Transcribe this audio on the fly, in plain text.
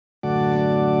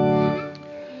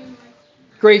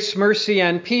Grace, mercy,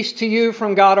 and peace to you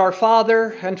from God our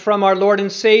Father and from our Lord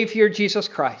and Savior, Jesus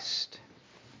Christ.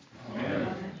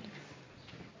 Amen.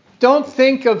 Don't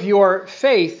think of your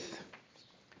faith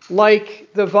like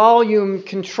the volume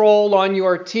control on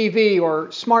your TV or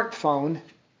smartphone.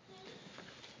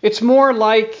 It's more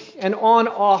like an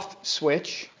on-off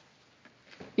switch.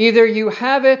 Either you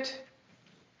have it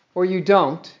or you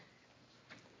don't.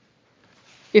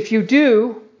 If you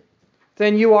do,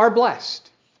 then you are blessed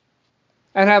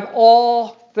and have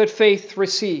all that faith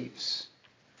receives,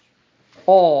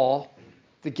 all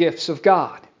the gifts of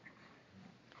God.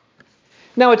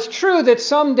 Now, it's true that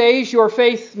some days your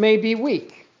faith may be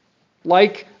weak,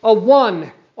 like a 1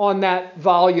 on that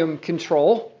volume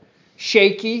control,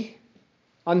 shaky,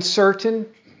 uncertain.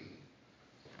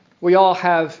 We all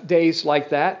have days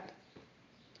like that.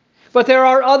 But there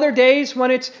are other days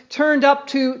when it's turned up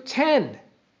to 10.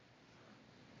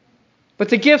 But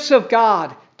the gifts of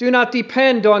God do not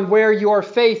depend on where your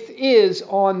faith is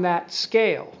on that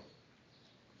scale.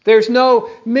 There's no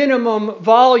minimum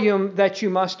volume that you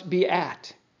must be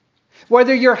at.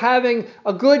 Whether you're having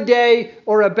a good day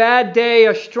or a bad day,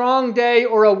 a strong day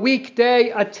or a weak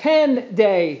day, a 10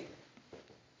 day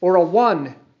or a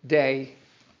 1 day,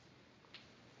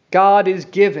 God is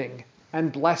giving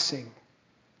and blessing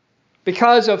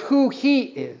because of who He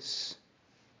is.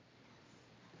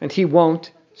 And He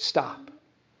won't stop.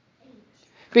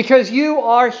 Because you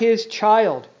are His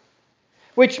child,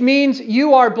 which means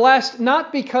you are blessed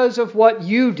not because of what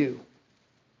you do,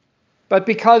 but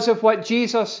because of what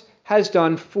Jesus has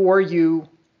done for you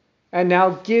and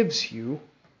now gives you,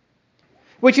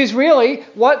 which is really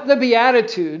what the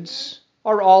Beatitudes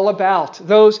are all about.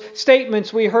 Those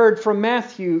statements we heard from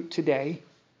Matthew today,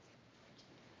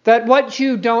 that what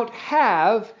you don't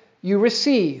have, you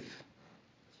receive.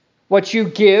 What you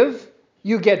give,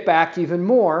 you get back even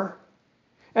more.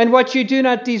 And what you do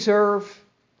not deserve,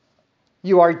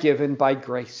 you are given by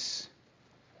grace.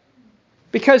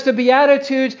 Because the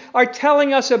Beatitudes are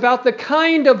telling us about the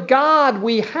kind of God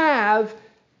we have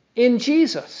in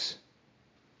Jesus.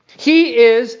 He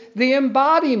is the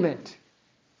embodiment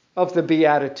of the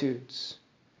Beatitudes.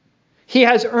 He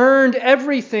has earned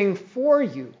everything for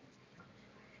you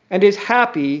and is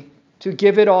happy to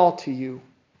give it all to you.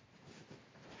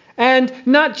 And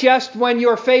not just when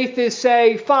your faith is,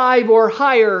 say, 5 or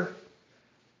higher,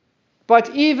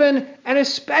 but even and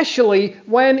especially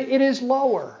when it is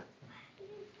lower.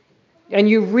 And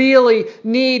you really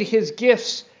need His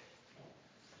gifts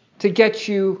to get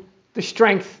you the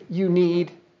strength you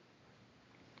need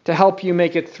to help you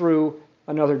make it through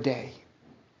another day.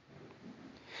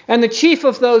 And the chief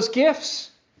of those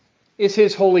gifts is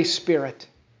His Holy Spirit.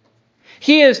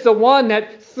 He is the one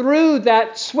that through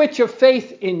that switch of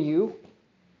faith in you,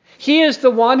 He is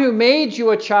the one who made you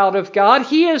a child of God.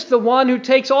 He is the one who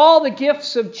takes all the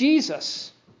gifts of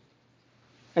Jesus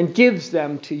and gives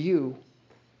them to you.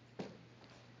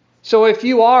 So if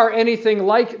you are anything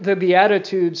like the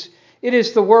Beatitudes, it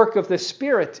is the work of the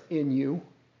Spirit in you,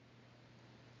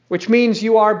 which means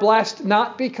you are blessed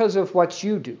not because of what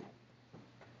you do,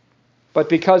 but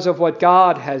because of what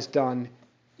God has done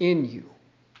in you.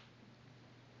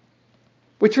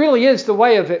 Which really is the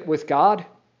way of it with God.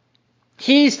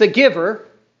 He's the giver,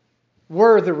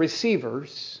 we're the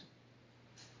receivers,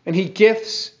 and He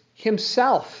gifts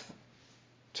Himself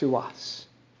to us.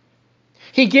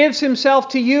 He gives Himself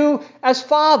to you as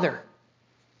Father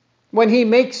when He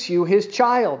makes you His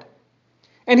child.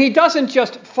 And He doesn't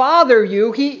just father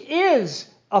you, He is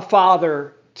a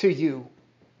father to you.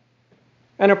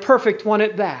 And a perfect one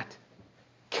at that.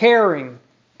 Caring,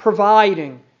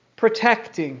 providing,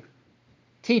 protecting,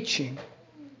 teaching.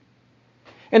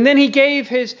 And then He gave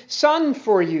His Son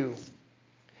for you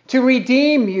to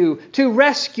redeem you, to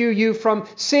rescue you from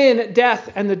sin,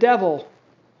 death, and the devil.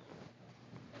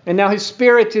 And now His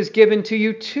Spirit is given to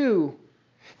you too,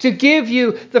 to give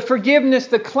you the forgiveness,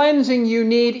 the cleansing you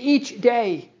need each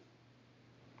day,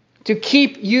 to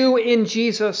keep you in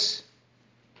Jesus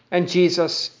and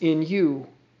Jesus in you.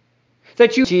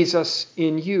 Jesus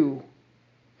in you.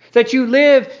 That you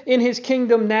live in His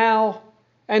kingdom now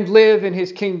and live in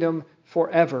His kingdom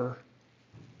forever.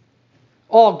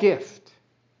 All gift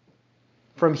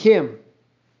from Him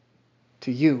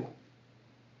to you.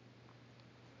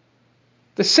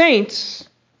 The saints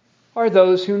are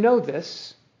those who know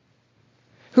this,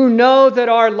 who know that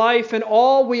our life and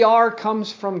all we are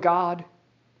comes from God,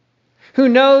 who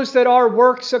knows that our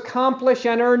works accomplish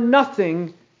and earn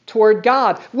nothing toward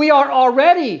God. We are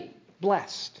already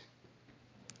blessed.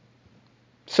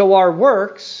 So our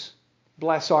works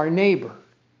bless our neighbor.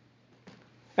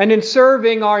 And in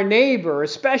serving our neighbor,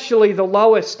 especially the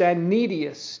lowest and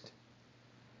neediest,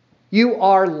 You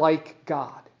are like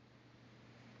God,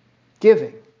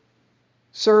 giving,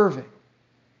 serving,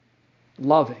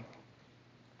 loving.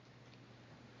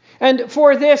 And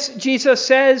for this, Jesus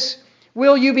says,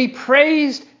 will you be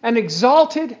praised and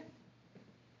exalted?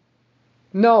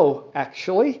 No,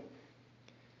 actually.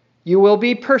 You will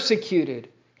be persecuted,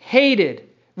 hated,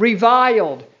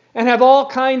 reviled, and have all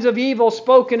kinds of evil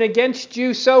spoken against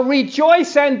you. So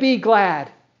rejoice and be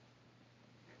glad.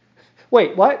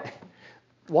 Wait, what?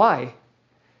 Why?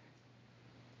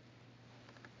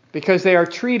 Because they are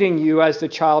treating you as the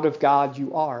child of God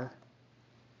you are.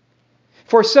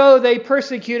 For so they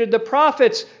persecuted the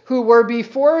prophets who were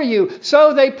before you.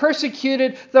 So they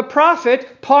persecuted the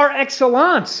prophet par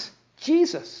excellence,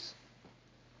 Jesus.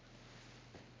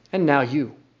 And now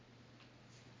you.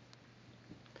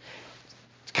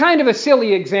 It's kind of a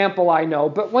silly example, I know,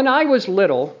 but when I was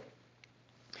little,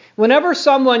 whenever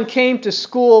someone came to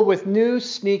school with new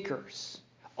sneakers,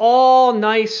 all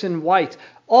nice and white,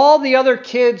 all the other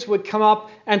kids would come up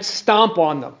and stomp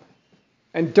on them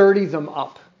and dirty them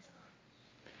up,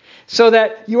 so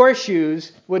that your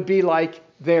shoes would be like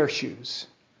their shoes.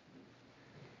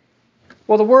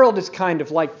 Well, the world is kind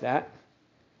of like that.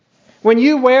 When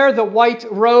you wear the white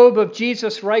robe of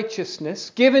Jesus' righteousness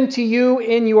given to you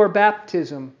in your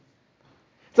baptism,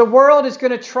 the world is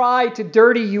going to try to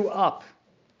dirty you up,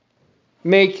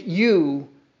 make you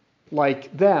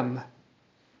like them.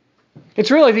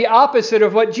 It's really the opposite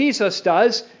of what Jesus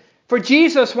does, for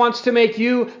Jesus wants to make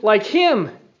you like Him.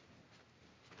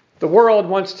 The world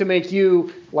wants to make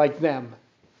you like them.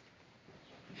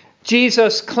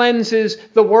 Jesus cleanses,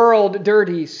 the world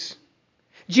dirties.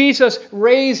 Jesus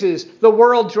raises, the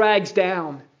world drags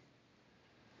down.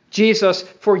 Jesus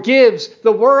forgives,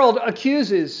 the world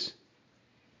accuses.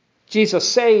 Jesus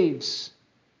saves,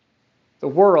 the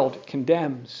world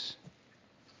condemns.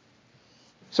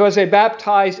 So as a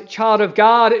baptized child of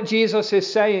God, Jesus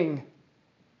is saying,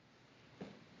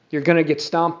 you're going to get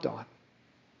stomped on.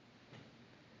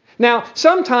 Now,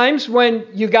 sometimes when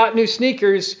you got new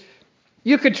sneakers,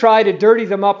 you could try to dirty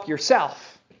them up yourself.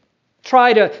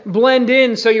 Try to blend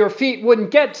in so your feet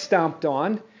wouldn't get stomped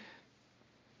on.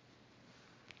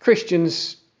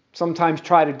 Christians sometimes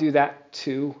try to do that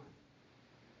too.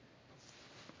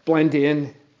 Blend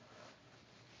in.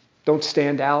 Don't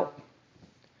stand out.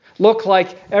 Look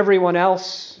like everyone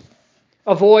else.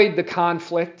 Avoid the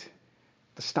conflict,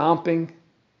 the stomping.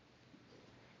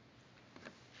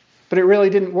 But it really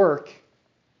didn't work.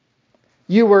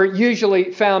 You were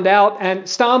usually found out and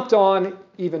stomped on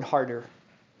even harder.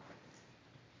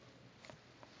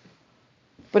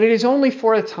 But it is only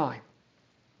for a time.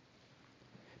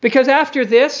 Because after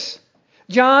this,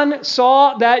 John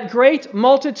saw that great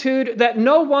multitude that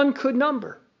no one could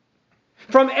number,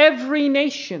 from every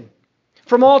nation,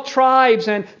 from all tribes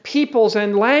and peoples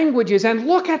and languages, and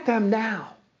look at them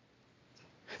now.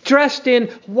 Dressed in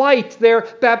white, their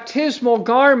baptismal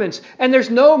garments, and there's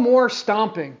no more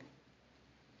stomping,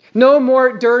 no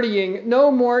more dirtying,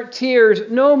 no more tears,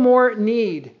 no more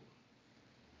need.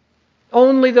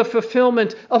 Only the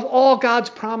fulfillment of all God's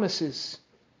promises,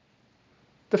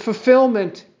 the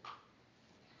fulfillment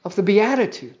of the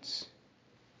Beatitudes.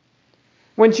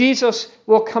 When Jesus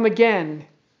will come again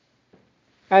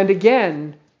and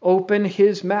again open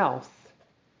His mouth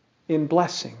in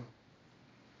blessing.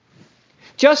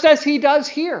 Just as He does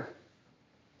here.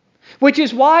 Which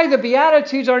is why the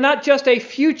Beatitudes are not just a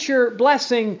future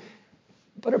blessing,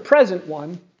 but a present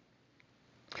one.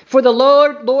 For the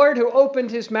Lord who opened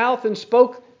His mouth and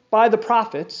spoke by the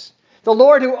prophets, the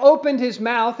Lord who opened His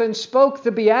mouth and spoke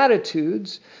the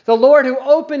Beatitudes, the Lord who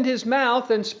opened His mouth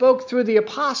and spoke through the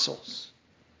apostles,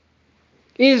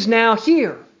 is now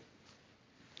here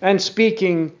and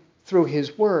speaking through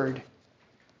His word.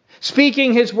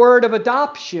 Speaking His word of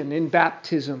adoption in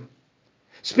baptism.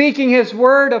 Speaking His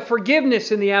word of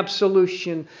forgiveness in the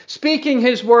absolution. Speaking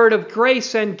His word of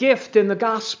grace and gift in the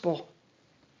gospel.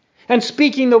 And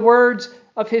speaking the words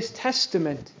of His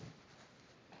testament.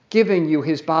 Giving you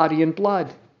His body and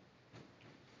blood.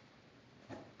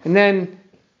 And then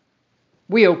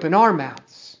we open our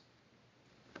mouths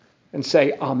and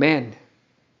say, Amen.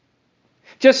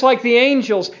 Just like the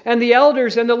angels and the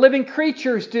elders and the living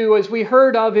creatures do, as we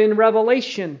heard of in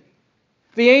Revelation.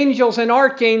 The angels and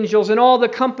archangels and all the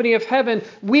company of heaven,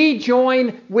 we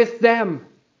join with them.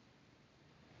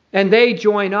 And they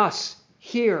join us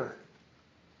here.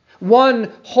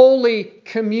 One holy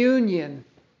communion.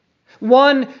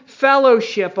 One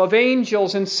fellowship of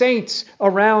angels and saints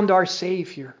around our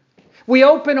Savior. We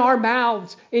open our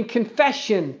mouths in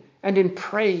confession and in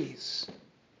praise.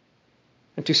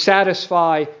 And to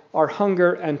satisfy our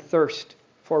hunger and thirst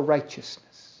for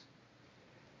righteousness.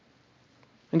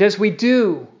 And as we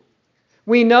do,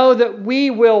 we know that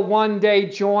we will one day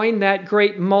join that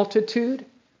great multitude.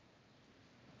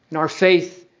 And our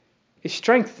faith is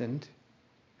strengthened,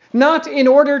 not in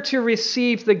order to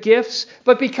receive the gifts,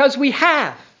 but because we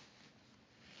have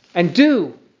and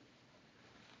do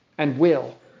and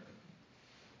will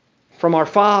from our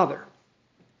Father,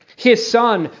 His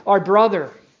Son, our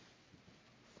brother,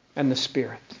 and the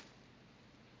Spirit.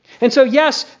 And so,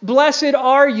 yes, blessed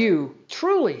are you,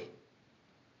 truly,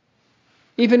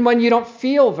 even when you don't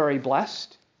feel very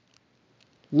blessed,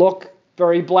 look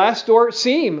very blessed, or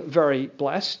seem very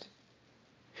blessed.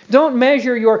 Don't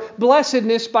measure your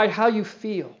blessedness by how you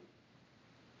feel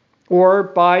or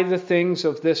by the things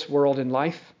of this world and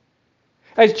life.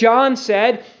 As John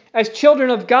said, as children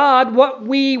of God, what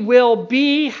we will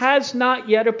be has not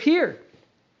yet appeared.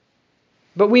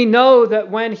 But we know that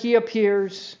when He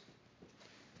appears,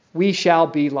 we shall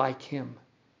be like Him.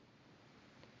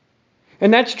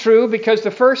 And that's true because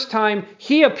the first time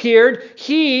He appeared,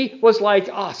 He was like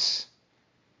us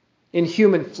in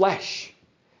human flesh,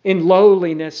 in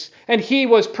lowliness. And He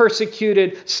was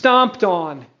persecuted, stomped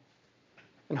on,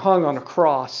 and hung on a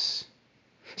cross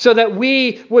so that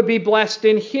we would be blessed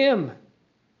in Him.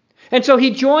 And so He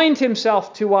joined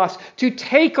Himself to us to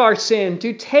take our sin,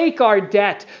 to take our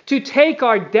debt, to take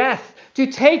our death, to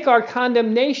take our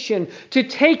condemnation, to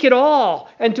take it all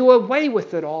and do away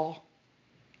with it all.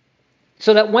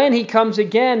 So that when He comes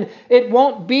again, it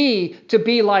won't be to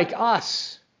be like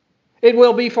us. It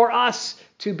will be for us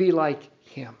to be like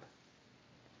Him.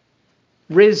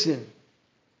 Risen,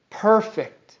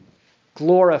 perfect,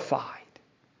 glorified,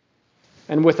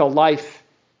 and with a life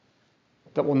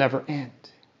that will never end.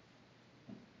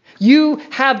 You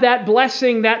have that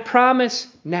blessing, that promise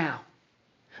now.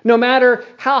 No matter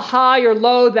how high or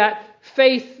low that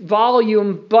faith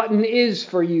volume button is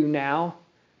for you now,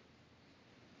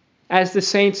 as the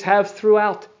saints have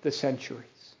throughout the centuries.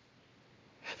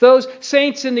 Those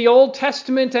saints in the Old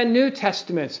Testament and New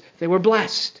Testaments, they were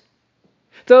blessed.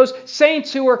 Those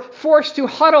saints who were forced to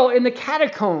huddle in the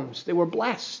catacombs, they were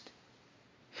blessed.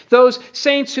 Those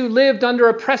saints who lived under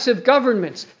oppressive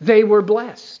governments, they were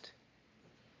blessed.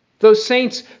 Those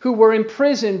saints who were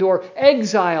imprisoned or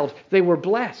exiled, they were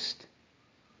blessed.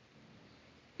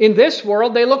 In this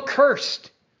world, they look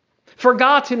cursed,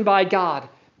 forgotten by God.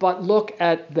 But look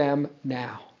at them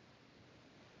now.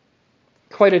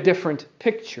 Quite a different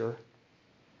picture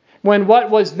when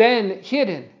what was then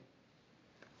hidden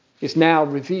is now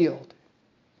revealed.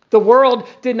 The world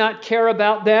did not care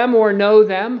about them or know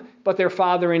them, but their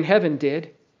Father in heaven did.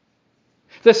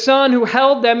 The Son who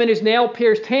held them in His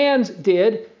nail-pierced hands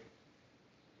did,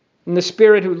 and the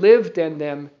Spirit who lived in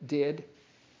them did,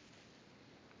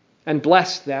 and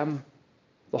blessed them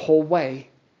the whole way.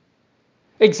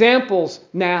 Examples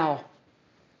now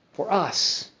for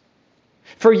us.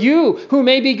 For you who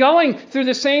may be going through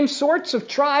the same sorts of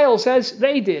trials as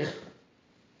they did.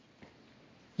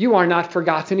 You are not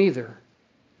forgotten either,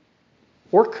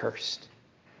 or cursed.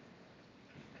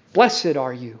 Blessed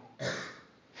are you.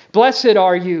 Blessed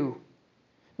are you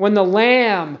when the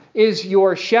Lamb is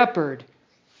your shepherd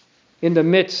in the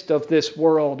midst of this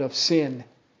world of sin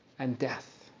and death.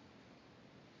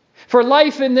 For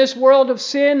life in this world of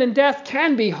sin and death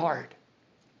can be hard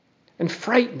and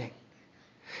frightening.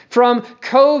 From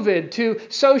COVID to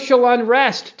social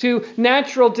unrest to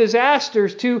natural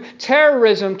disasters to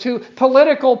terrorism to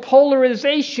political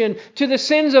polarization to the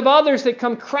sins of others that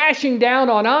come crashing down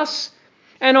on us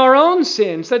and our own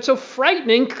sins that so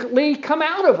frighteningly come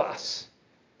out of us.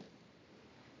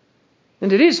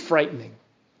 And it is frightening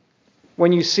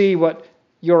when you see what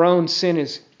your own sin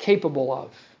is capable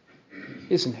of,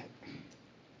 isn't it?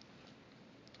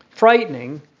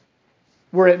 Frightening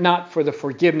were it not for the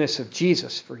forgiveness of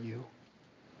Jesus for you.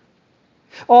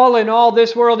 All in all,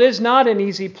 this world is not an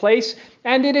easy place,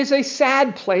 and it is a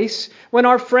sad place when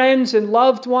our friends and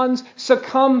loved ones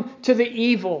succumb to the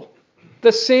evil,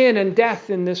 the sin and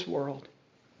death in this world.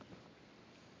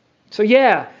 So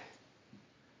yeah,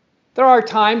 there are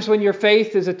times when your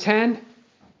faith is a 10,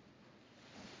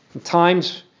 and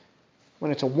times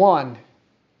when it's a 1,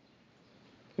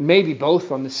 and maybe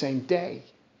both on the same day.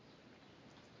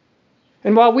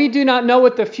 And while we do not know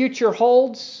what the future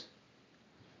holds,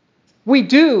 we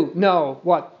do know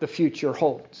what the future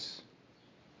holds.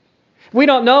 We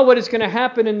don't know what is going to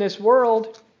happen in this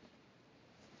world,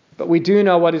 but we do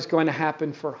know what is going to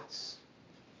happen for us.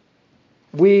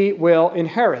 We will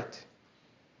inherit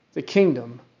the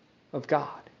kingdom of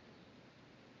God.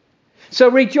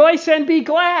 So rejoice and be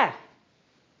glad,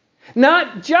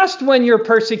 not just when you're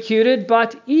persecuted,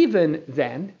 but even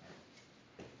then.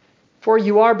 For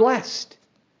you are blessed.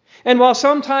 And while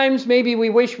sometimes maybe we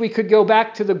wish we could go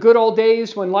back to the good old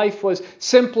days when life was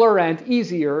simpler and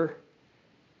easier,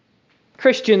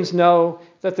 Christians know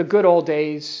that the good old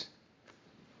days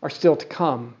are still to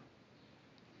come.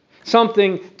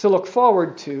 Something to look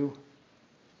forward to,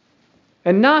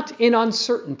 and not in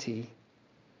uncertainty,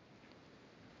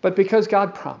 but because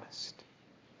God promised.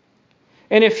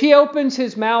 And if He opens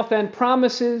His mouth and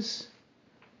promises,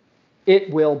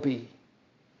 it will be.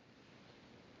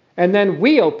 And then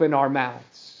we open our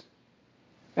mouths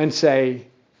and say,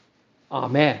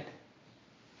 Amen.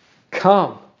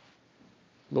 Come,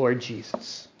 Lord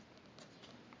Jesus.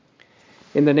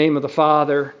 In the name of the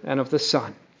Father, and of the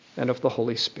Son, and of the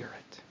Holy Spirit.